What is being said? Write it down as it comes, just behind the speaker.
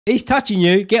He's touching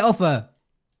you. Get off her.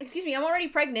 Excuse me, I'm already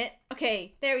pregnant.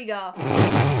 Okay, there we go.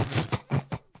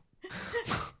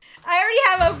 I already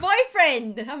have a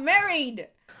boyfriend. I'm married.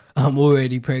 I'm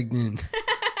already pregnant.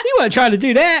 You weren't trying to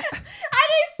do that. I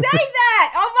didn't say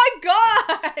that. Oh my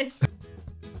gosh.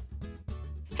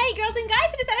 Hey girls and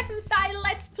guys, it is Anna from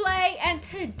ZaiLetsPlay, and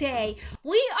today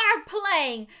we are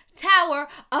playing Tower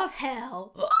of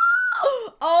Hell.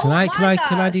 Oh my gosh.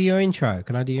 Can I do your intro?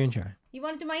 Can I do your intro? You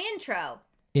want to do my intro?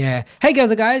 Yeah. Hey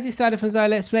girls and guys, it's Anna from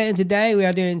ZaiLetsPlay, and today we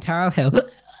are doing Tower of Hell.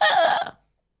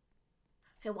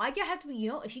 Okay, why'd you have to be,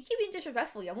 if you keep being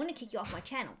disrespectful, I'm gonna kick you off my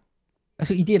channel. That's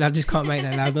what you did. I just can't make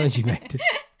that loud noise you made.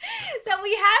 So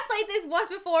we have played this once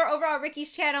before over on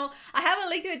Ricky's channel. I have a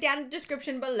link to it down in the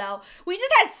description below. We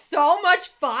just had so much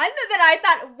fun that I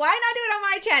thought, why not do it on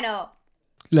my channel?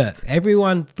 Look,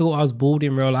 everyone thought I was bald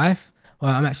in real life.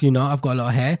 Well, I'm actually not. I've got a lot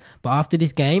of hair. But after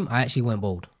this game, I actually went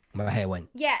bald. My hair went.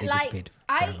 Yeah, it like,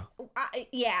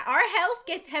 yeah, our health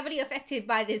gets heavily affected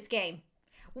by this game.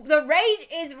 The rage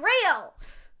is real.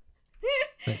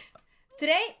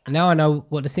 Today, now I know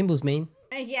what the symbols mean.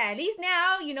 Yeah, at least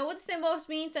now you know what the symbols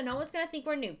mean, so no one's gonna think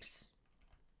we're noobs.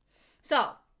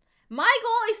 So, my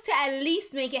goal is to at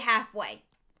least make it halfway.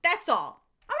 That's all.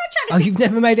 I'm not trying to... Oh, you've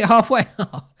never made it halfway?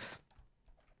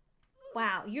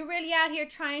 Wow, you're really out here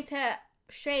trying to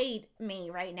shade me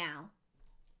right now.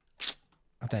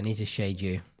 I don't need to shade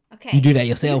you. Okay. You do that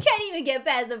yourself. You can't even get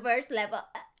past the first level.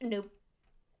 Nope.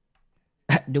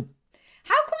 Nope.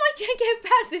 How come I can't get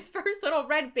past this first little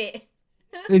red bit?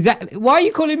 Exactly. Why are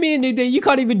you calling me a noob? You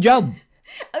can't even jump.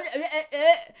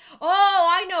 Oh,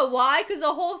 I know why. Because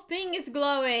the whole thing is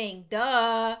glowing.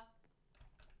 Duh.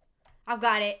 I've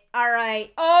got it. All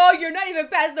right. Oh, you're not even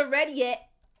past the red yet.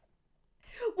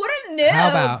 What a noob. How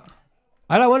about...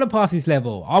 I don't want to pass this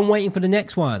level. I'm waiting for the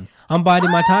next one. I'm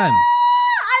biding my time.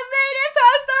 I made it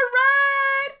past the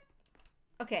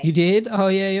red. Okay. You did? Oh,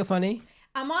 yeah, you're funny.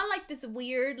 I'm on like this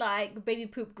weird like baby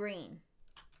poop green.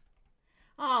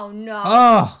 Oh no.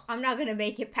 Oh. I'm not gonna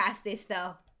make it past this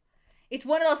though. It's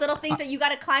one of those little things that you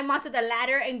gotta climb onto the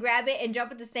ladder and grab it and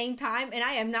jump at the same time, and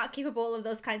I am not capable of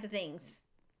those kinds of things.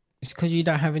 It's because you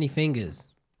don't have any fingers.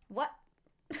 What?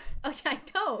 Oh, I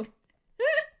don't.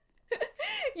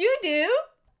 You do?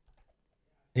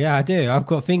 Yeah, I do. I've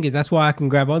got fingers. That's why I can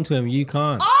grab onto them. You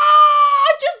can't.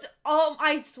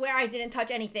 I swear I didn't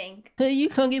touch anything. Hey, you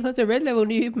can't get past the red level,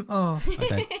 noob. Oh,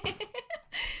 okay.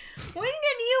 We need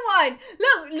a new one.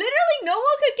 Look, literally no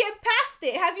one could get past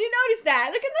it. Have you noticed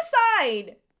that? Look at the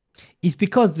side. It's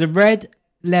because the red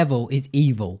level is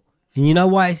evil. And you know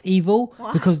why it's evil?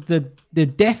 What? Because the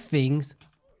death things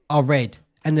are red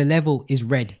and the level is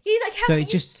red. He's like, so it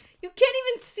just... You can't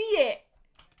even see it.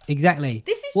 Exactly.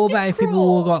 This is what just about if people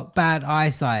all got bad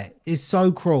eyesight? It's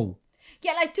so cruel.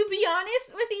 Yeah, like to be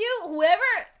honest with you, whoever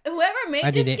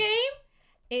made this game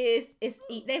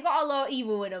they've got a lot of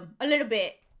evil in them. A little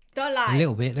bit. Don't lie. A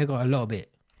little bit. They got a lot of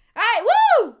it. All right,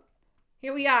 woo!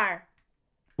 Here we are.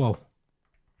 Whoa.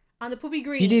 On the poopy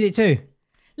green. You did it too.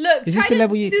 Look, is this the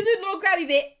level you do the little grabby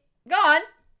bit. Go on.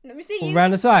 Let me see you.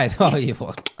 Around the side. Oh, you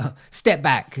step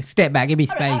back. Step back. Give me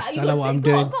space. I know what I'm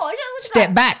doing. Go on,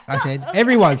 step back. I said.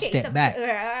 Everyone step back.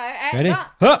 Ready?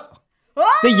 Huh.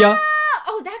 See ya.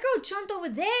 Oh, that girl jumped over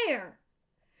there.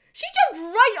 She jumped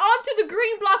right onto the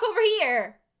green block over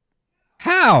here.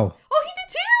 How? Oh, he did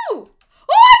too.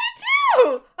 Oh, I did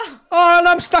too. Oh, and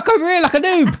I'm stuck over here like a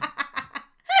noob.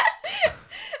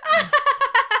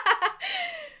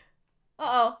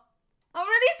 Uh-oh. I'm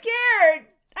already scared.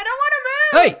 I don't want to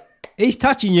move. Hey, he's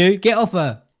touching you. Get off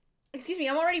her. Excuse me,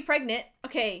 I'm already pregnant.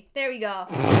 Okay, there we go.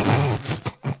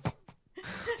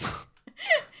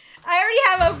 I already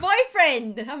have a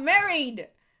boyfriend. I'm married.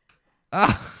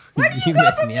 Where do you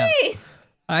go from this?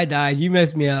 I died. You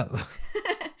messed me up. Where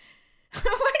do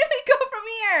we go from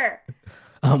here?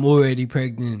 I'm already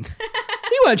pregnant.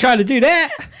 You weren't trying to do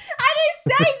that. I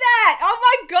didn't say that. Oh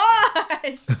my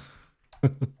gosh.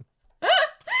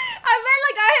 I meant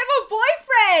like I have a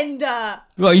boyfriend.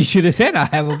 Well, you should have said I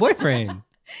have a boyfriend.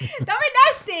 Don't be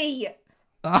nasty.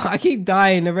 Oh, I keep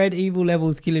dying. The red evil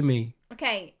level's killing me.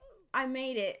 Okay, I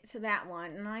made it to that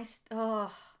one, and I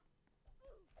felt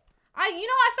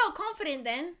confident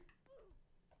then.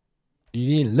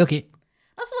 You didn't look it.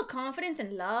 I was full of confidence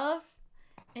and love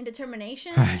and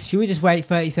determination. Should we just wait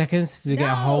 30 seconds to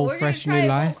get a whole fresh new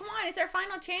life? Come on, it's our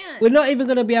final chance. We're not even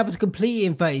going to be able to complete it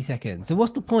in 30 seconds. So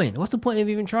what's the point? What's the point of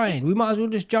even trying? We might as well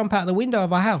just jump out the window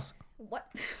of our house. What?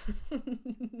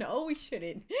 No, we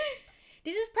shouldn't.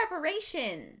 This is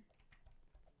preparation.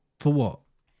 For what?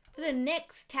 For the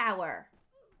next tower.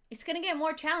 It's going to get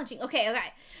more challenging. Okay.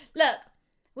 Look,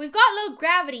 We've got low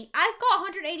gravity. I've got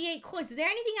 188 coins. Is there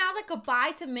anything else I could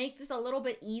buy to make this a little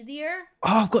bit easier?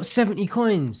 Oh, I've got 70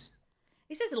 coins.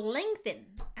 It says lengthen.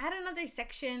 Add another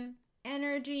section.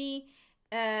 Energy.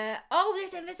 Oh,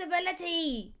 there's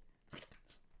invisibility.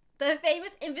 The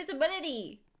famous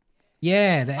invisibility.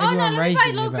 Yeah, that everyone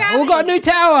raging about. Gravity. Oh, we've got a new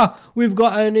tower. We've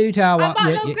got a new tower. I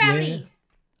bought low gravity. Yeah.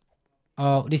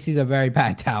 Oh, this is a very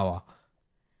bad tower.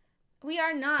 We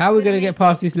are not. How are we going to get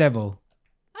past this level?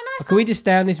 Oh, no, Can we just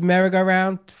stay on this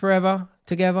merry-go-round forever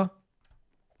together?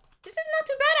 This is not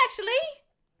too bad, actually.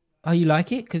 Oh, you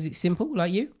like it? Because it's simple,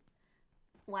 like you?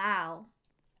 Wow.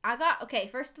 Okay,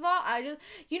 first of all,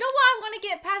 you know why I want to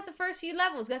get past the first few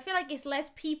levels? I feel like it's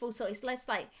less people, so it's less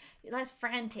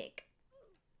frantic.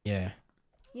 Yeah.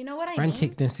 You know what I mean?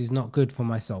 Franticness is not good for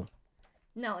my soul.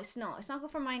 No, it's not. It's not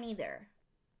good for mine either.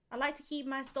 I like to keep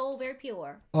my soul very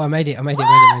pure. Oh, I made it. I made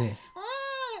it.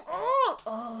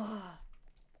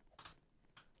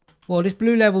 Well, this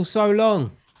blue level's so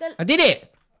long. I did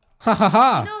it. Ha ha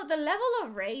ha. You know, the level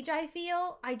of rage I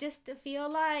just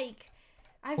feel like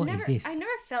I've never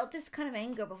felt this kind of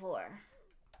anger before.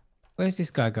 Where's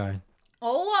this guy going?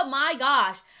 Oh my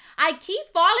gosh. I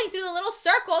keep falling through the little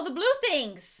circle of the blue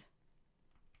things.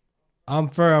 I'm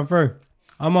through.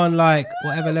 I'm on like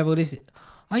whatever level this is.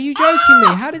 Are you joking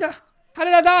me? How did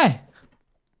I die?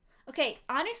 Okay,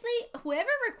 honestly, whoever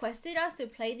requested us to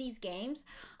play these games,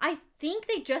 I think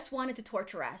they just wanted to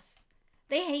torture us.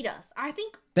 They hate us. I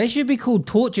think they should be called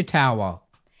Torture Tower.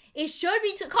 It should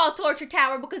be called Torture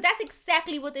Tower because that's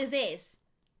exactly what this is.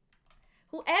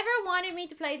 Whoever wanted me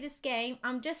to play this game,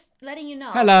 I'm just letting you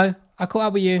know. Hello, I caught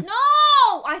up with you.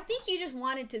 No, I think you just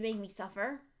wanted to make me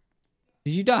suffer.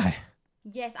 Did you die?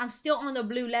 Yes, I'm still on the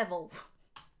blue level.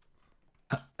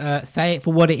 Say it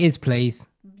for what it is, please.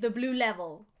 The blue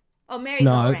level. Oh,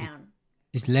 merry-go-round. No,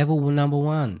 it's level number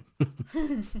 1.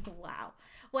 Wow.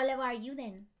 What level are you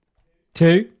then?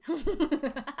 2. So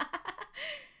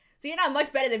you're not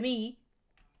much better than me.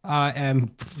 I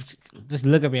am. Just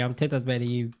look at me. I'm 10 times better than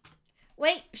you.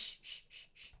 Wait. Shh.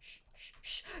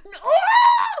 No!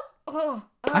 Oh,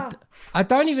 I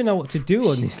don't even know what to do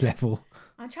on this level.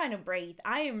 I'm trying to breathe.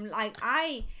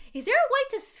 Is there a way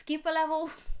to skip a level?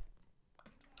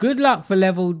 Good luck for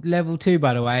level 2,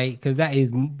 by the way, because that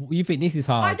is. You think this is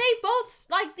hard? Are they both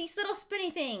like these little spinny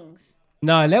things?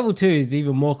 No, level 2 is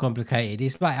even more complicated.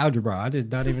 It's like algebra. I just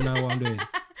don't even know what I'm doing.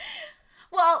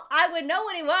 Well, I would know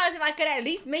what it was if I could at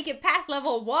least make it past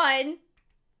level 1.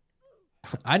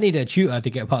 I need a tutor to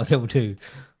get past level 2.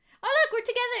 Oh look, we're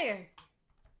together.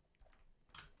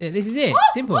 Yeah, this is it.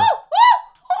 Simple.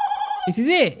 This is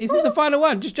it. This is the final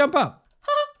one. Just jump up.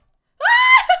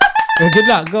 Good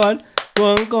luck. Go on.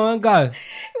 Go.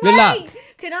 Good luck.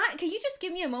 Can you just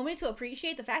give me a moment to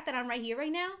appreciate the fact that I'm right here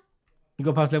right now? You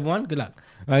go past level 1? Good luck.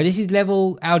 All right, this is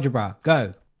level algebra.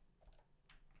 Go.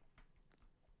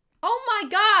 Oh my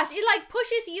gosh, it like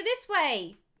pushes you this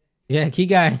way. Yeah, keep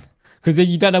going. Because then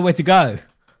you don't know where to go.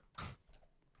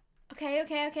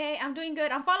 Okay. I'm doing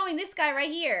good. I'm following this guy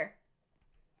right here.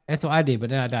 That's what I did,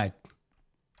 but then I died.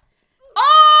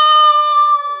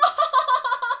 Oh!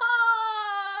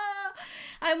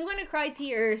 I'm gonna cry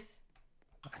tears.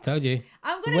 I told you.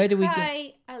 I'm gonna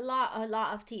cry a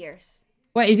lot of tears.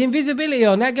 Wait, is invisibility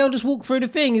on? That girl just walked through the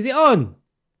thing. Is it on?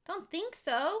 Don't think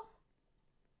so.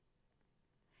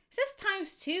 It says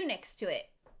 ×2 next to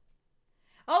it.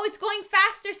 Oh, it's going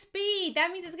faster speed.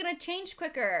 That means it's gonna change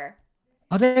quicker.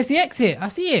 Oh, there's the exit. I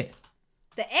see it.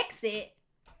 The exit?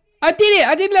 I did it.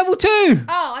 I did level 2.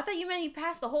 Oh, I thought you meant you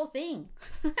passed the whole thing.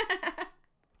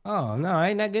 Oh, no,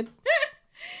 ain't that good?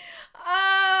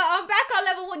 I'm back on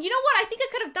level 1. You know what? I think I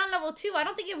could have done level 2. I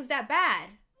don't think it was that bad.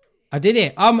 I did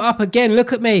it. I'm up again.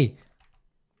 Look at me.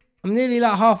 I'm nearly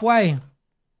like halfway.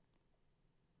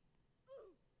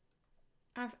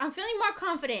 I'm feeling more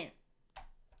confident.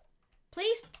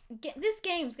 Please, this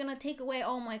game's gonna take away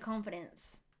all my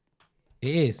confidence.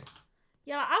 It is.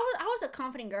 Yeah, I was a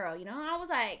confident girl, you know? I was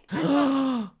like...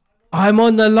 I'm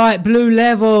on the light blue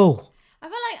level. I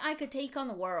felt like I could take on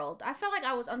the world. I felt like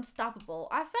I was unstoppable.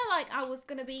 I felt like I was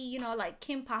gonna be, you know, like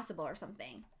Kim Possible or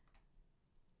something.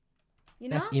 You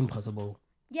know? That's impossible.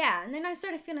 Yeah, and then I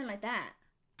started feeling like that.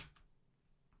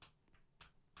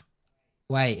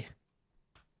 Wait.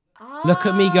 Oh. Look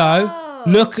at me go.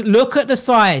 Look at the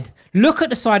side. Look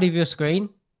at the side of your screen.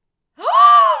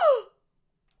 Oh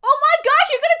my gosh,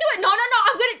 you're gonna do it. No,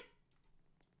 I'm gonna...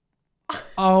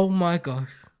 Oh my gosh.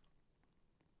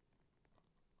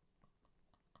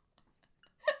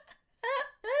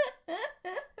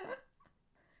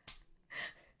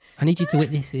 I need you to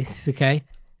witness this, okay?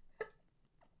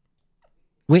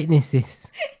 Witness this.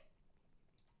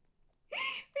 Are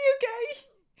you okay?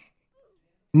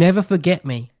 Never forget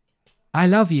me. I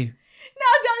love you. No,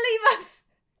 don't leave us.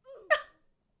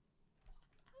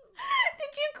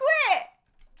 Did you quit?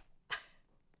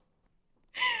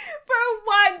 For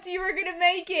once, you were going to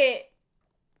make it.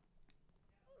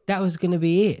 That was going to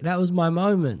be it. That was my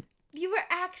moment. You were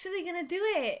actually going to do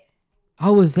it. I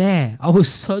was there. I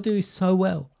was doing so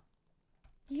well.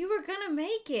 You were going to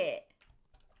make it.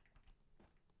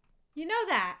 You know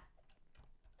that?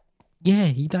 Yeah,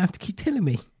 you don't have to keep telling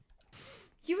me.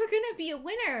 You were going to be a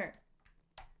winner.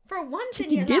 For once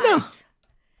Chicken in your dinner. life.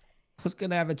 I was going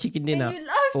to have a chicken dinner. And you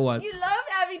love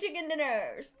having chicken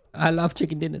dinners. I love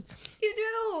chicken dinners. You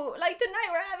do. Like tonight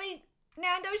we're having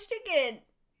Nando's chicken.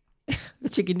 A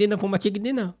chicken dinner for my chicken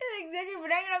dinner. Exactly, but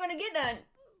now you're not going to get none.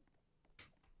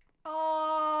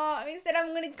 Oh, instead I'm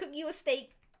going to cook you a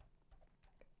steak.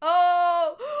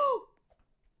 Oh.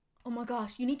 Oh my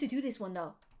gosh, you need to do this one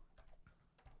though.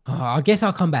 Oh, I guess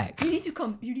I'll come back. You need to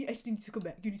come. Actually need to come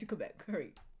back. You need to come back.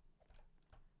 Hurry.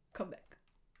 Come back.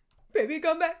 Baby,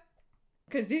 come back.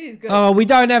 Because this is good. Oh, we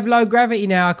don't have low gravity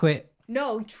now. I quit.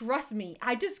 No, trust me.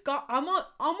 I'm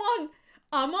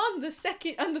on the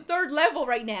second and the third level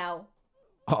right now.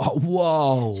 Oh,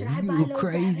 whoa. Should I buy You're low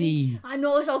crazy. Gravity? I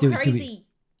know it's so Do crazy.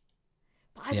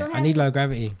 But I need low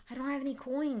gravity. I don't have any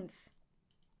coins.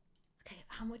 Okay,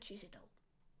 how much is it though?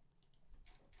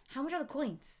 How much are the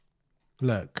coins?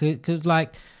 Look, cause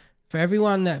like, for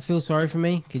everyone that feels sorry for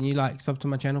me, can you like sub to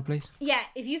my channel, please? Yeah,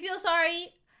 if you feel sorry,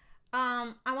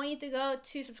 I want you to go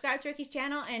to subscribe to Ricky's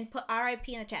channel and put RIP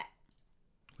in the chat.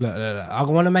 Look, I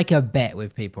want to make a bet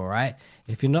with people, right?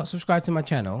 If you're not subscribed to my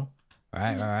channel,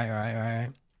 right.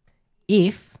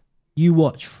 If you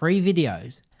watch 3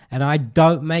 videos and I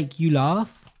don't make you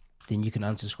laugh, then you can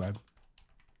unsubscribe.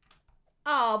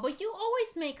 Oh, but you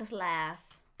always make us laugh.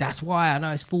 That's why I know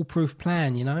it's foolproof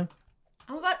plan, you know?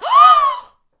 I'm about...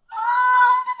 Oh!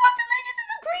 I was about to make it to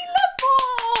the green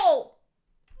level!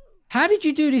 How did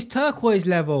you do this turquoise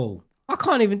level? I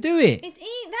can't even do it. That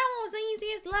one was the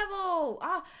easiest level.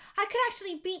 I could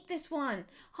actually beat this one.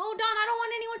 Hold on, I don't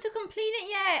want anyone to complete it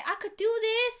yet. I could do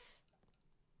this.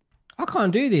 I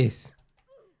can't do this.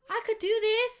 I could do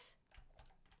this.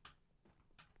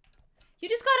 You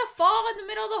just gotta fall in the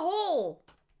middle of the hole.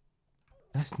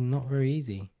 That's not very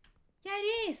easy. Yeah,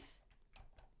 it is.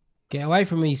 Get away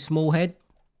from me, small head.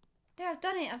 There, I've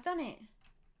done it. I've done it.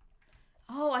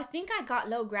 Oh, I think I got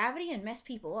low gravity and messed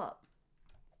people up.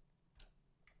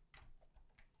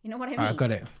 You know what I mean? I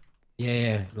got it.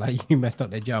 Yeah. Like you messed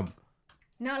up their jump.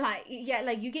 No, like, yeah,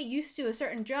 like you get used to a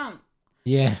certain jump.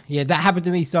 Yeah. That happened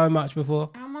to me so much before.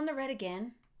 I'm on the red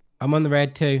again. I'm on the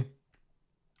red too.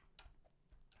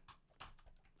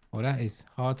 Oh, that is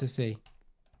hard to see.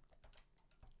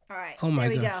 All right. Oh my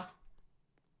gosh. There we go.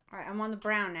 All right, I'm on the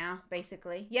brown now,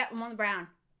 basically. Yep, I'm on the brown.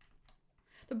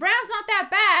 The brown's not that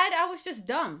bad. I was just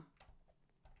dumb.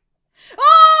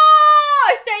 Oh!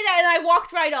 I say that and I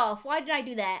walked right off. Why did I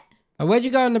do that? Where'd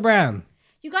you go on the brown?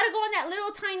 You gotta go on that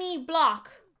little tiny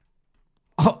block.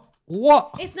 Oh,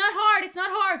 what? It's not hard. It's not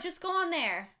hard. Just go on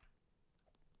there.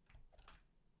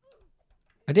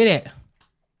 I did it.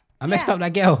 I messed up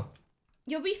that girl.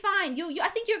 You'll be fine. I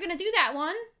think you're gonna do that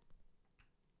one.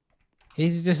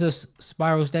 This is just a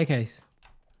spiral staircase.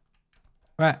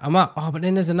 Right, I'm up. Oh, but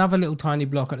then there's another little tiny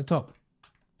block at the top.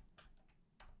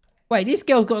 Wait, this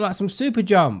girl's got like some super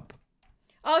jump.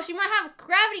 Oh, she might have a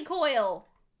gravity coil.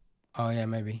 Oh, yeah,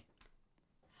 maybe.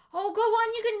 Oh, go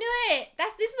on. You can do it.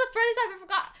 This is the furthest I've ever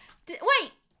got.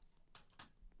 Wait.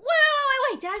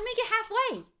 Wait. Did I make it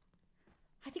halfway?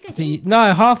 I think I did.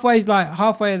 No, halfway's like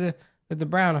halfway of the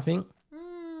brown, I think.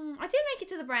 I did make it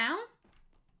to the brown.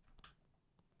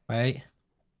 Wait.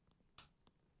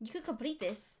 You could complete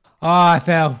this. Oh, I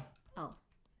fell. Oh.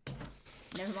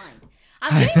 Never mind.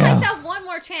 I'm giving myself one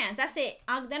more chance. That's it.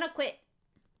 Then I'll quit.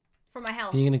 For my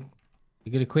health. You're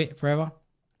gonna quit forever?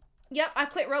 Yep, I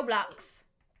quit Roblox.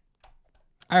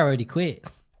 I already quit.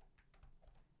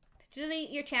 Did you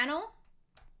delete your channel?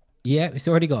 Yeah, it's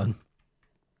already gone.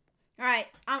 Alright,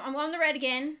 I'm on the red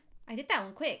again. I did that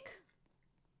one quick.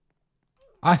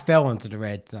 I fell onto the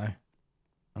red, so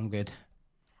I'm good.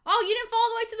 Oh, you didn't fall all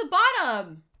the way to the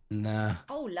bottom. Nah.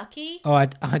 Oh, lucky. Oh,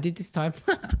 I did this time.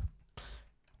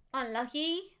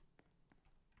 Unlucky.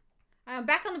 I'm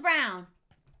back on the brown.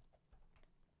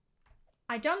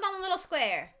 I jumped on the little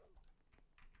square.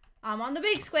 I'm on the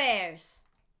big squares.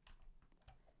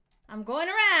 I'm going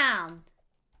around.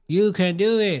 You can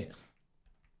do it.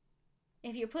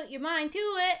 If you put your mind to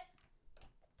it.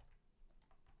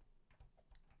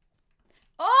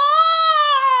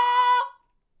 Oh!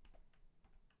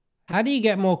 How do you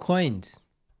get more coins?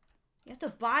 You have to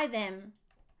buy them.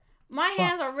 My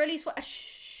hands are really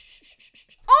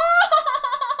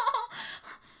Oh!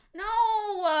 No!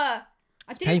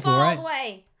 I didn't Painful, fall all right? the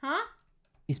way. Huh?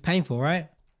 It's painful, right?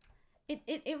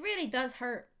 It really does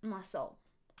hurt my soul.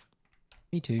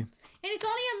 Me too. And it's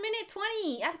only a minute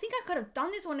 20. I think I could have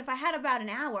done this one if I had about an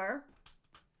hour.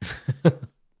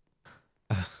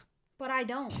 But I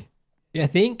don't. Yeah, I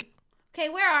think. Okay,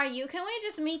 where are you? Can we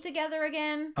just meet together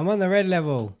again? I'm on the red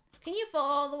level. Can you fall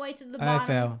all the way to the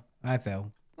bottom? I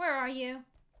fell. Where are you?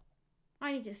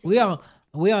 I need to see. We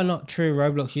are not true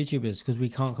Roblox YouTubers because we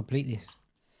can't complete this.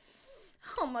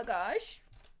 Oh my gosh.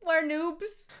 We're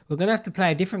noobs. We're gonna have to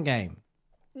play a different game.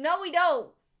 No, we don't.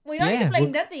 We don't need to play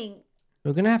nothing.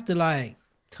 We're gonna have to like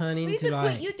turn We into need to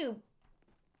like quit YouTube.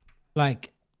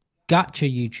 like gacha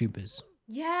YouTubers.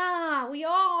 Yeah, we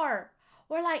are.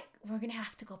 We're gonna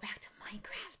have to go back to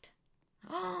Minecraft.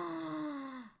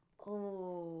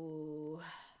 Oh,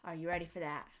 are you ready for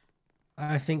that?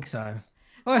 I think so.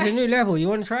 Oh, it's a new level. You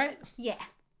want to try it? Yeah.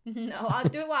 No, I'll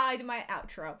do it while I do my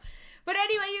outro. But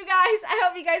anyway, you guys, I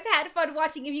hope you guys had fun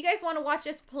watching. If you guys want to watch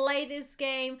us play this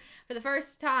game for the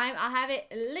first time, I'll have it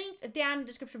linked down in the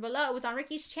description below. It's on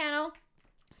Ricky's channel.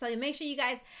 So make sure you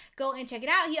guys go and check it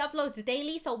out. He uploads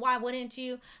daily, so why wouldn't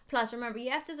you? Plus, remember,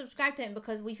 you have to subscribe to him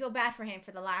because we feel bad for him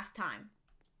for the last time.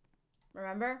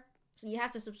 Remember? So you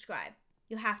have to subscribe.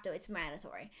 You have to. It's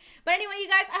mandatory. But anyway, you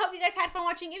guys, I hope you guys had fun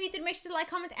watching. If you did, make sure to like,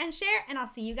 comment, and share. And I'll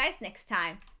see you guys next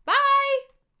time. Bye!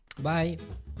 Bye.